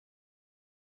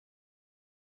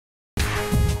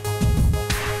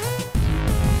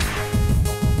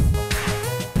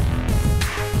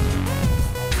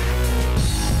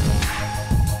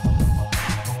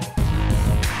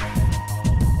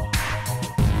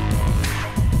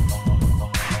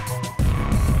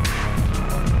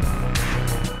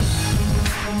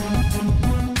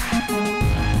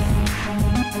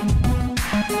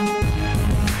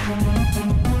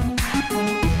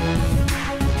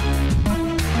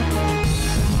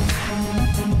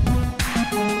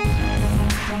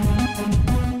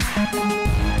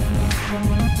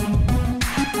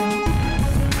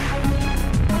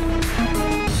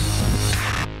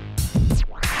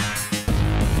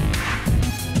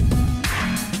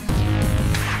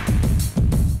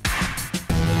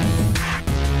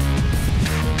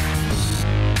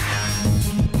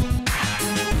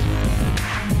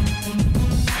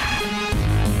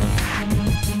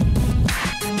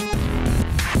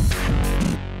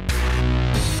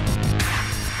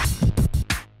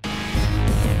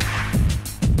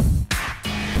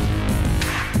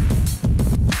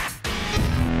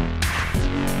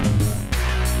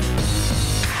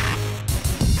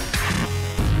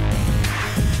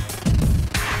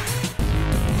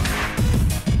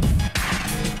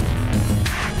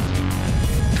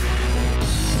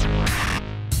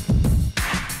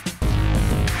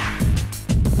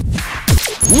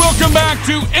back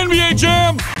to NBA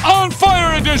Jam on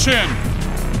Fire Edition.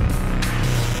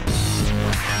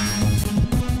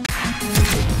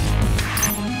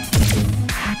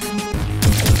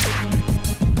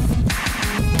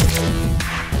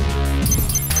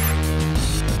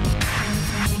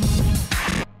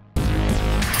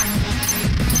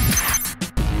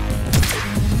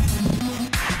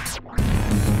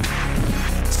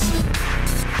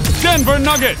 Denver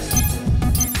Nuggets.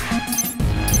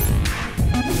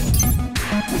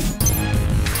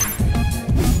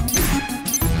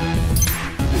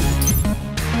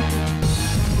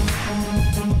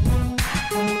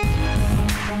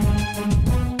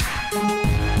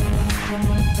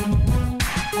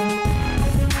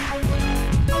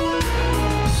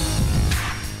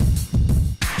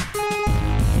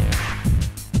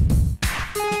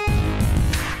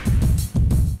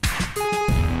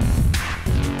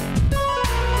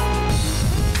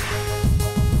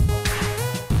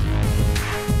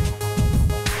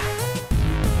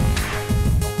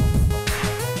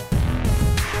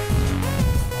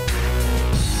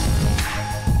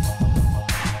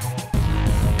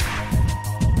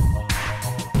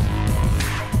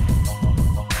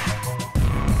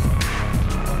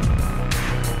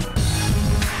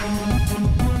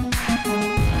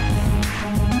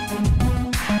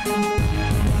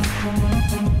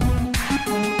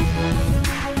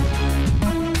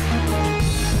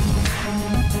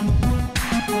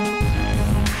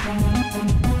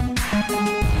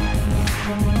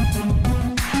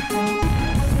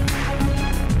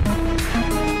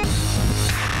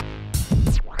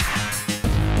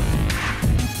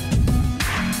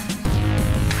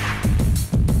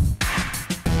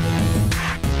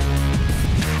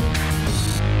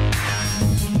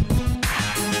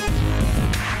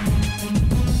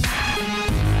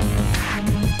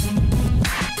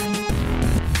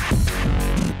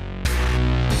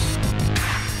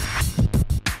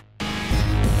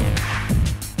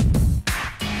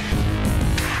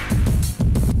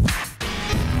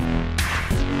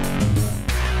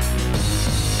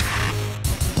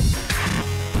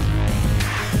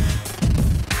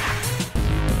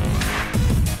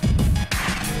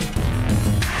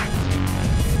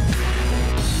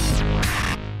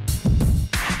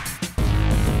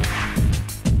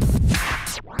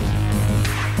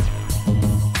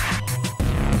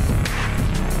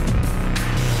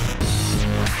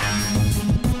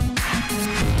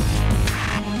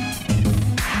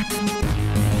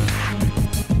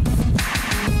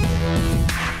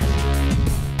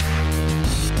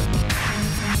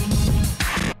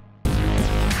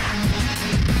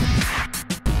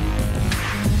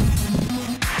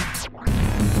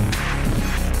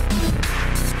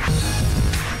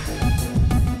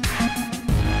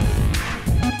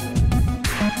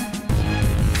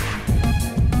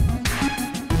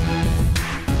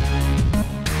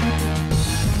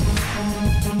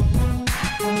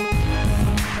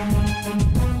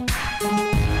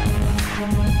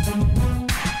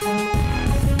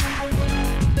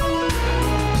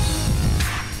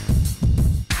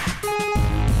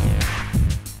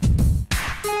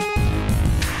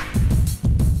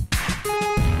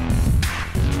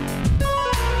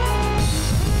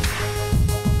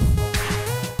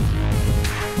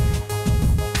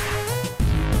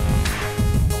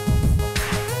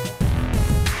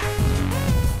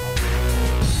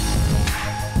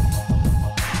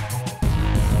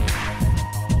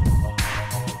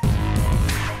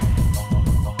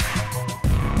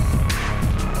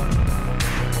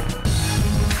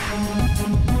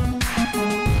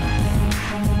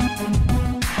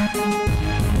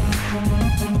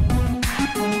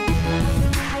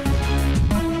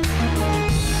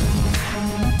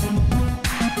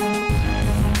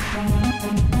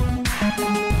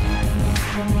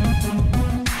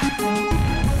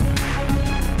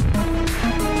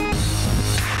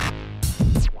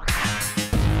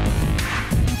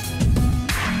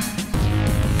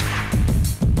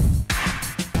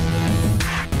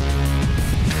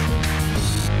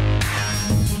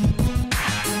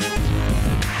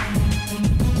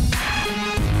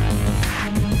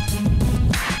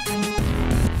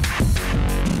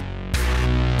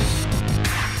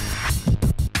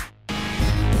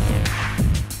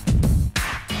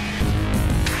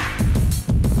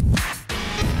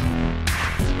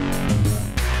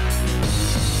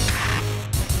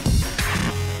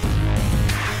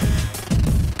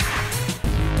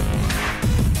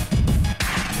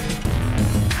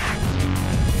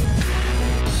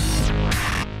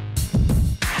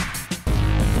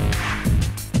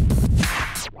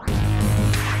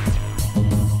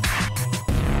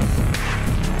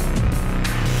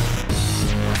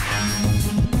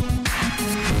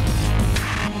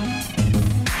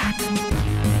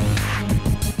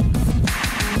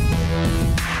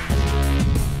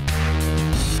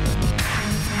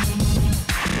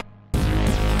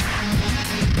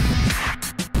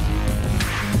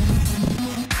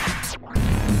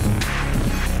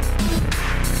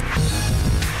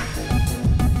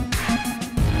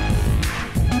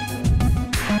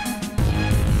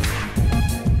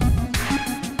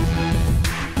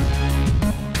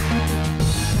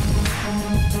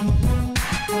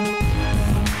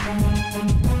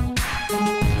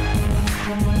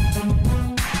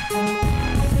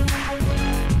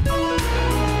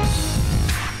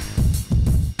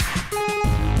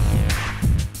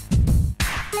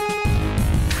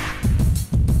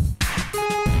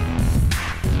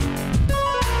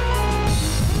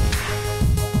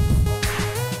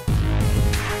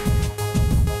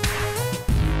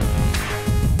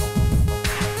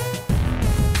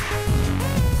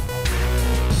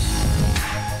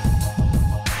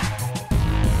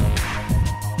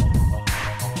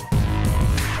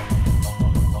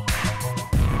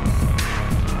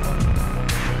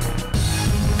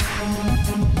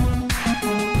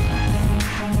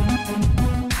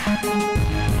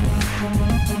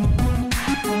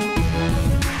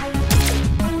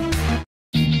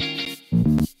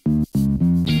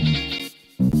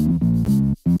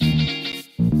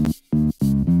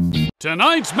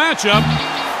 Tonight's matchup,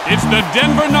 it's the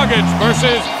Denver Nuggets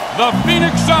versus the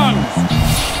Phoenix Suns.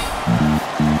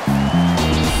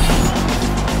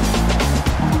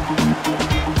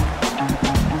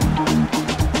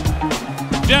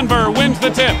 Denver wins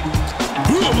the tip.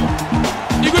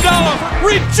 Iguodala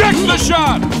rejects the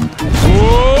shot.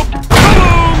 Whoop,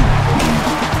 boom!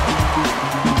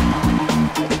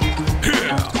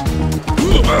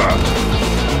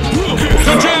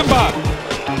 To Jambots.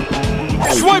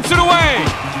 Swipes it away.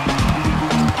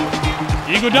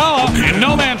 Iguodala in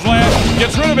no man's land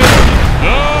gets rid of it.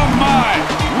 Oh my!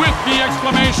 With the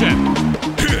exclamation.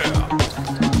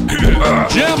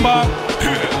 Jambots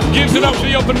gives it up to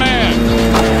the open man.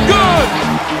 Good!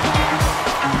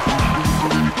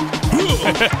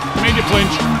 Made you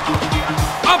flinch.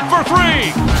 Up for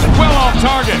three. Well off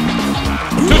target.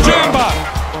 To Jambots.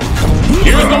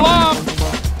 Here's the lob.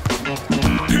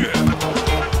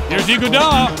 Here's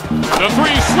Iguodala. The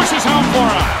three swishes home for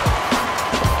him.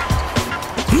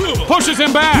 Pushes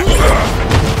him back.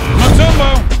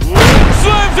 Mutombo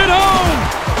slams it home.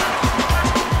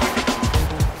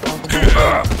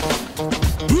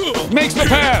 Makes the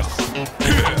pass.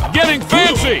 Getting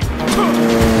fancy.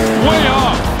 Way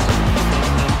off.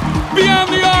 Beyond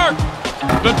the arc.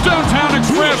 The Downtown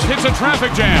Express hits a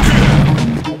traffic jam.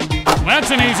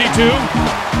 That's an easy two.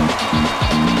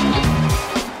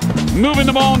 Moving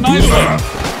the ball nicely.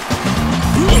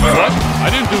 What? I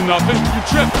didn't do nothing. You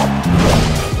tripped.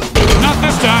 Not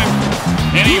this time.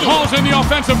 And he hauls in the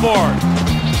offensive board.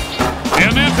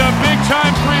 And that's a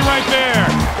big-time three right there.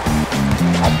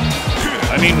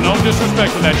 I mean, no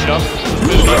disrespect to that shove.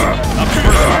 Not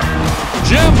personal.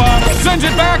 Jambots sends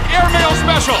it back. Airmail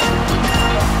special.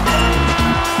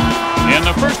 And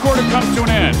the first quarter comes to an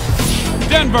end.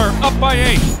 Denver up by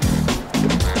 8.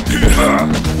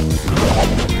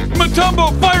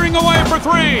 Mutombo firing away for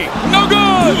 3. No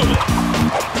good!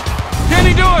 Can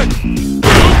he do it?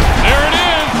 There it is!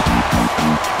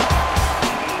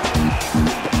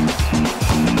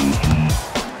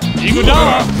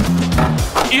 Iguodala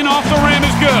in off the rim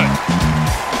is good.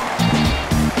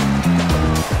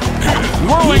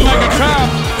 Whirling like a top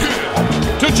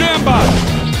to Jambots.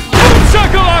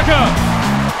 Shakalaka!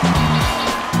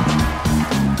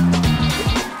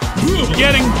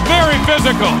 Getting very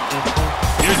physical.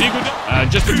 Here's Iguodala.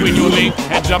 Just between you and me,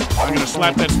 heads up, I'm going to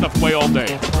slap that stuff away all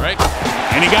day, all right?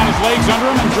 And he got his legs under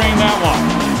him and drained that one.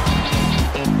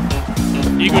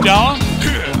 Iguodala.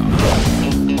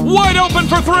 Wide open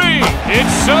for 3.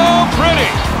 It's so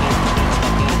pretty.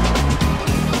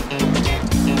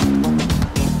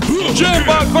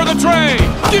 Jambots for the tray.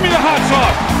 Give me the hot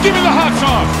sauce. Give me the hot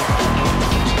sauce.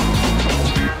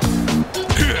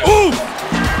 Ooh!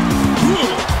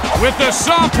 With the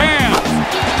soft hands.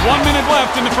 1 minute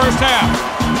left in the first half.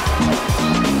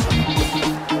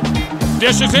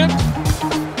 Dishes it.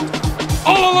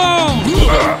 All alone.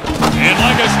 And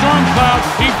like a storm cloud,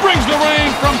 he brings the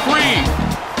rain from 3.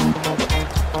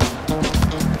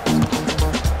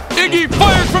 Iggy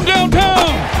fires from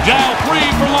downtown. Dial 3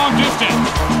 for long distance.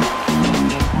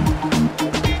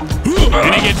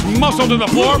 And he gets muscled to the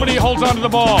floor, but he holds onto the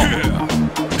ball.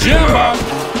 Jambots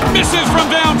misses from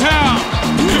downtown.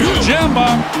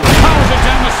 Jambots powers it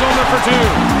down the shoulder for 2.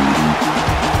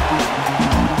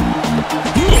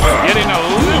 Getting a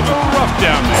little rough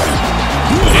down there.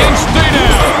 And stay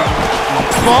down.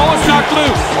 Ball is knocked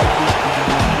loose.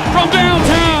 From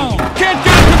downtown. Can't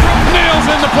get it to throw. Nails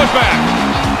in the putback.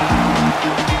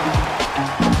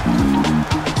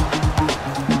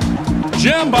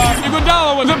 Jambots,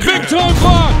 Iguodala with a big-time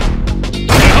block.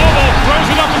 And Hobo throws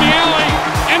it up in the alley.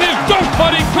 And his dunk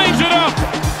buddy cleans it up.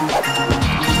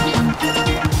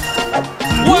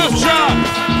 Last shot.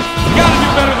 Gotta do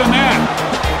better than that.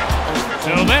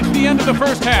 So that's the end of the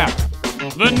first half.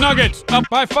 The Nuggets up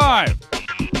by 5.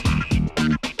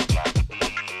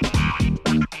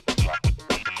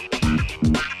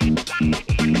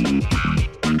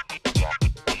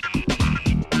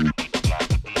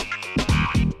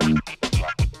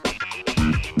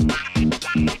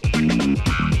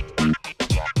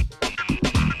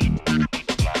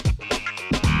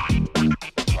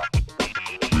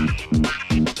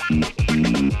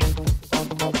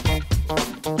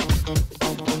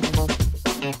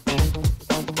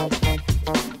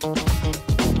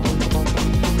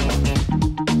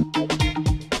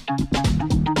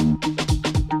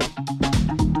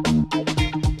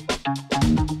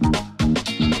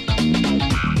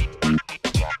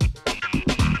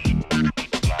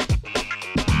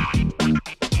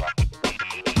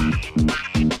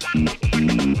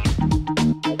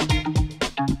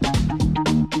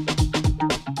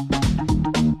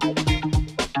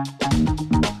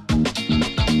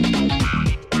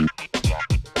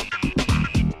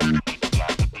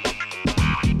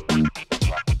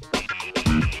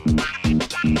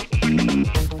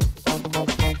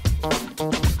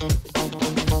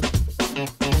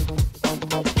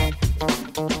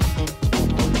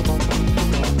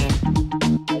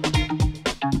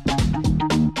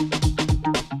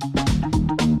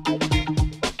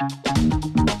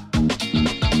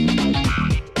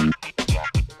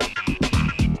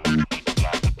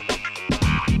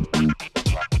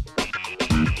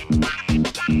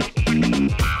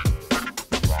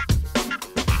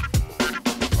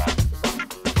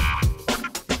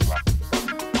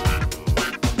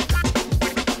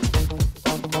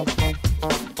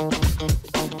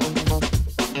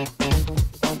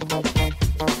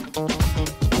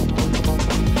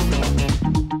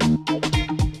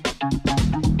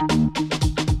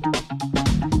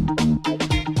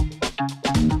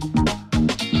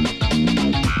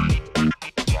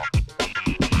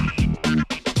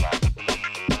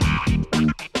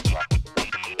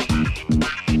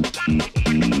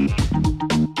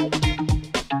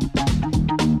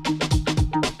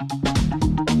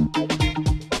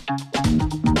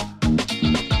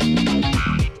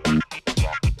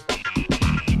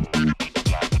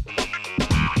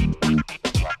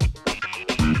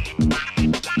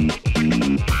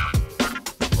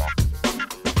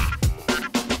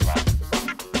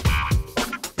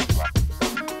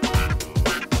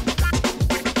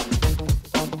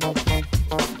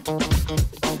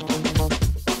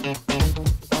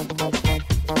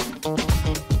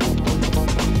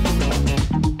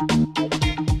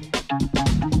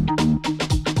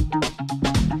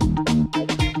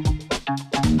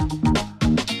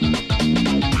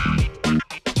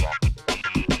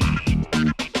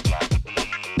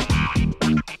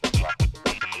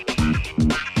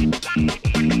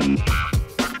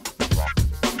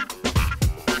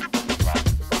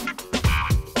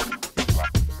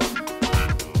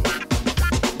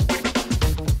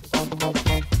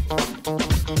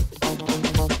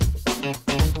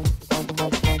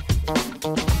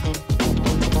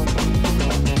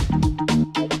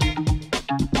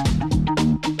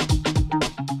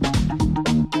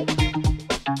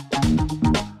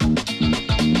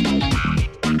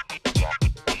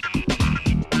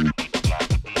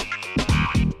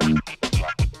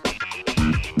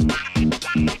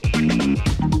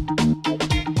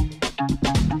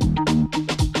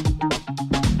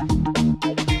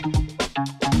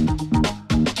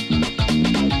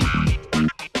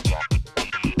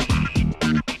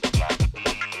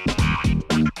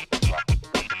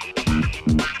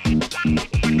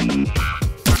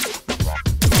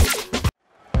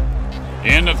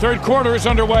 And the third quarter is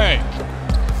underway.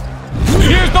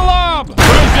 Here's the lob.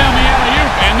 Throws down the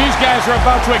alley-oop, and these guys are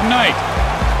about to ignite.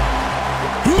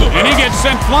 And he gets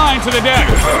sent flying to the deck.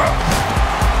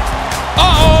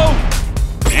 Uh-oh!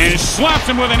 And slaps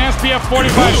him with an SPF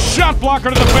 45 shot blocker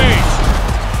to the face.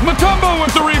 Mutombo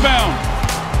with the rebound.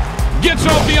 Gets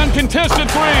off the uncontested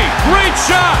three. Great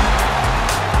shot!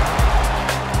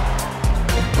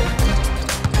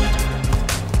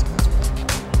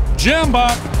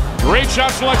 Jambots. Great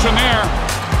shot selection there.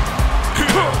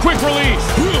 Quick release.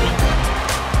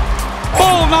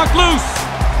 Ball knocked loose.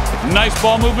 Nice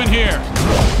ball movement here.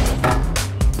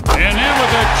 And then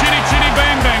with a chitty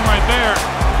bang bang right there.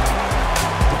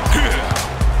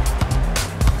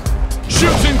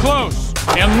 Shoots in close.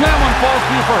 And that one falls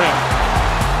through for him.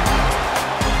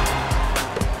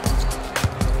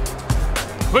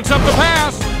 Puts up the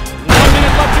pass. 1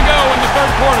 minute left to go in the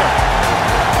third quarter.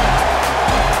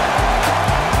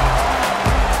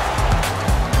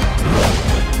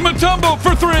 Mutombo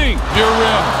for three. Dear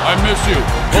Rim, I miss you.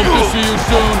 Hope to see you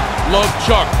soon. Love,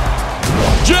 Chuck.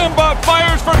 Jambot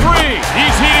fires for three.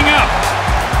 He's heating up.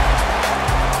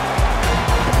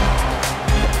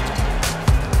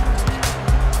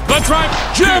 That's right.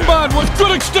 Jambot with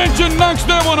good extension knocks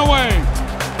that one away.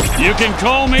 You can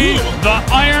call me the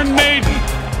Iron Maiden.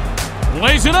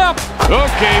 Lays it up.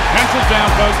 Okay, pencils down,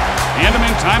 folks. Hand him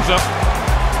in. Time's up.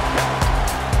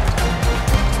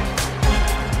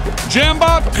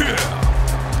 Jambot.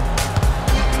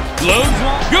 Loads.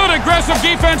 Good aggressive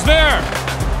defense there.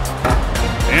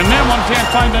 And that one can't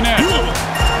find the net.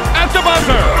 At the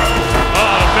buzzer.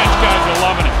 Oh, the bench guys are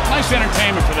loving it. Nice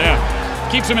entertainment for them.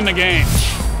 Keeps them in the game.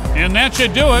 And that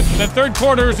should do it. The third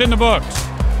quarter is in the books.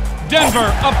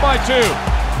 Denver up by 2.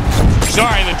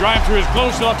 Sorry, the drive-thru is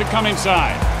closed. He'll have to come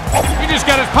inside. He just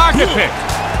got his pocket picked.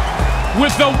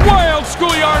 With the wild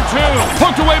schoolyard two.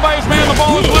 Poked away by his man. The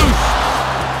ball is loose.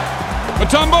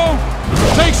 Mutombo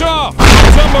takes off.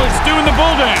 Mutombo's doing the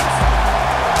bull dance.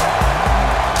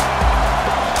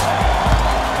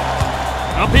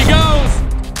 Up he goes.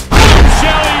 Boom,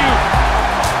 shalley-oop.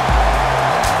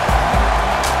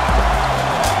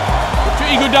 To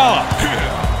Iguodala.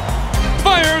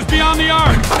 Fires beyond the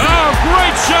arc. Oh,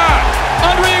 great shot.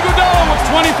 Iguodala with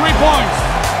 23 points.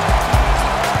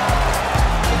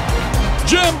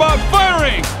 Jambot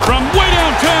firing from way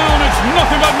downtown. It's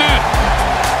nothing but net.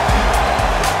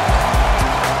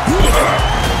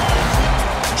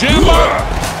 Jambot.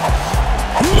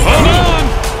 Hold on.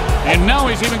 And now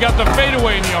he's even got the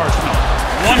fadeaway in the arsenal.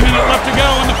 1 minute left to go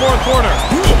in the fourth quarter.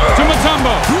 To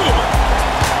Mutombo.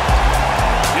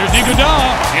 Here's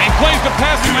Iguodala, and he plays the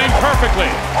passing lane perfectly.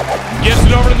 Gets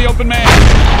it over to the open man.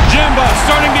 Jambot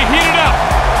starting to heat it up.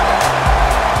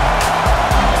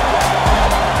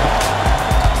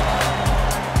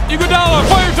 Iguodala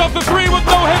fires off the three with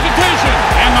no hesitation.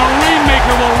 And the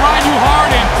Rainmaker will ride you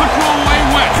hard and put you away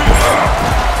wet.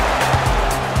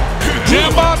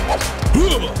 Jambot.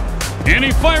 And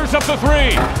he fires up the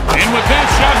three. And with that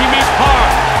shot, he makes par.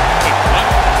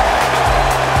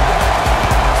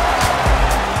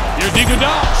 Here's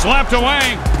Iguodala. Slapped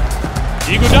away.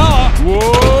 Iguodala. Whoa.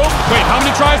 Wait, how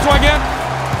many tries do I get?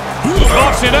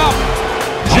 Buffs it up.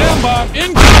 Jambot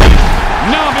incoming.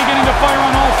 Now beginning to fire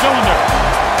on all cylinders.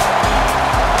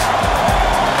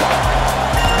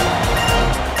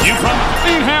 You promised it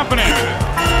ain't happening.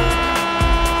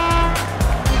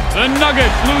 The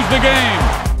Nuggets lose the game.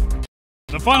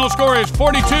 The final score is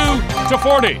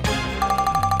 42-40.